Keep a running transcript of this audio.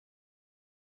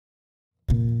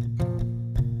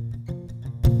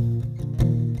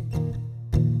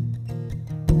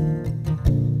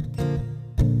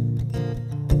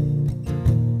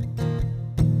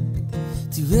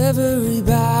every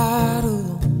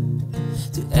battle,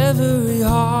 to every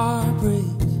heartbreak,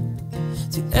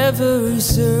 to every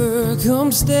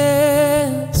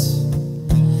circumstance.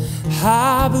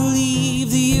 I believe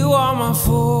that you are my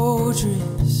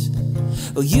fortress,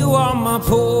 oh, you are my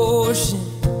portion,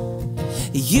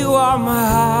 you are my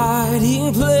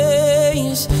hiding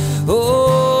place.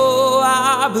 Oh,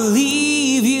 I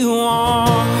believe you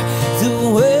are the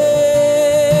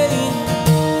way,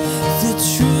 the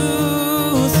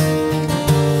truth,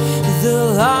 the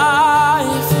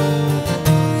life.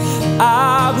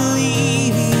 I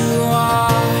believe you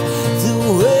are the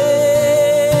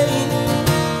way,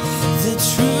 the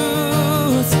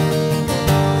truth,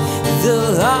 the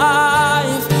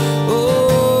life.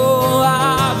 Oh, I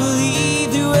believe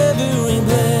through every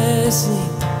blessing,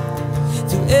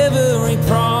 through every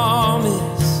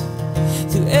promise,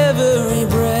 through every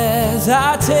breath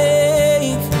I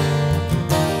take.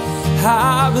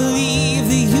 I believe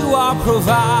that you are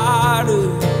provider,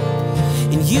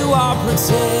 and you are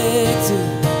protector,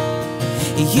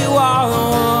 you are the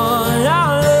one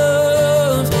I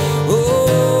love.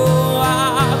 Oh,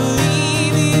 I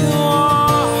believe you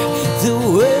are the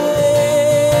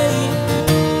way,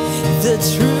 the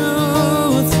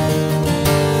truth,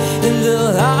 and the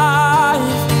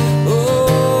life.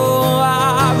 Oh, I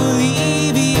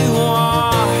believe you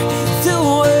are the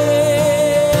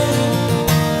way,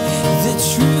 the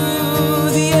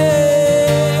truth,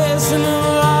 yes, and the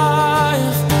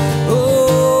life.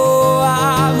 Oh, I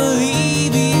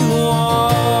believe you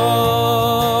are.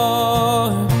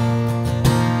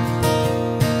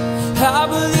 I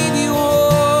believe you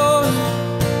are.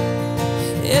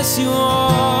 Yes, you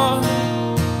are.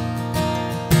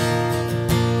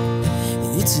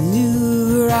 It's a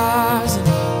new horizon,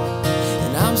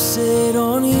 and I'm set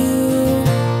on you.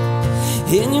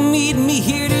 And you meet me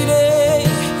here today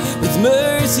with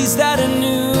mercies that are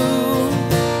new.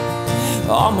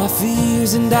 All my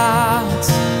fears and doubts,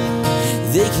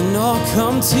 they can all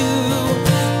come true,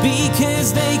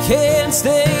 because they can't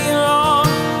stay long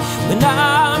when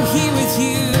I'm here with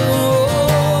you.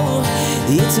 Oh,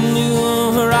 it's a new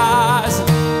horizon,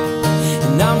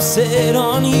 and I'm set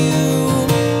on you.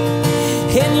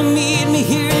 And you meet me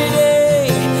here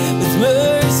today with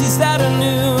mercies that are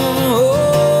new.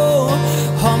 Oh,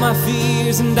 all my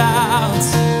fears and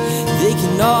doubts, they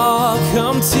can all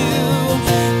come true,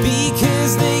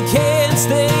 because they can't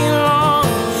stay long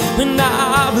when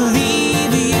I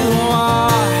believe you are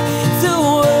the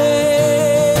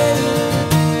way,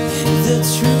 the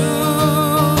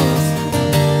truth,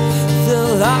 the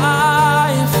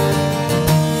life.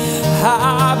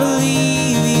 I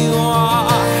believe you are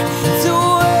the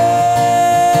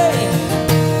way,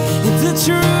 the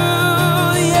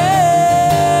truth,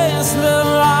 yes, the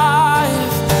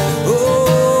life.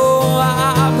 Oh, I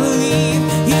believe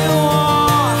you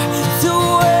are the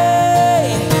way,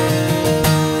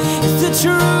 the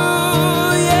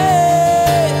truth,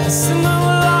 yes, and the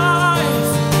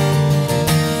life.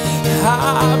 I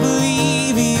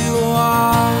believe you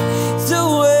are the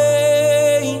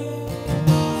way,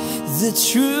 the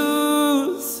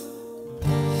truth,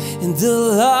 and the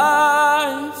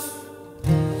life.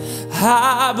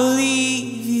 I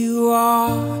believe you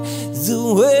are the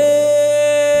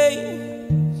way,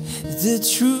 the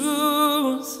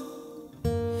truth,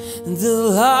 and the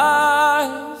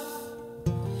life.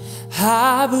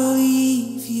 I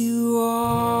believe you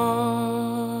are.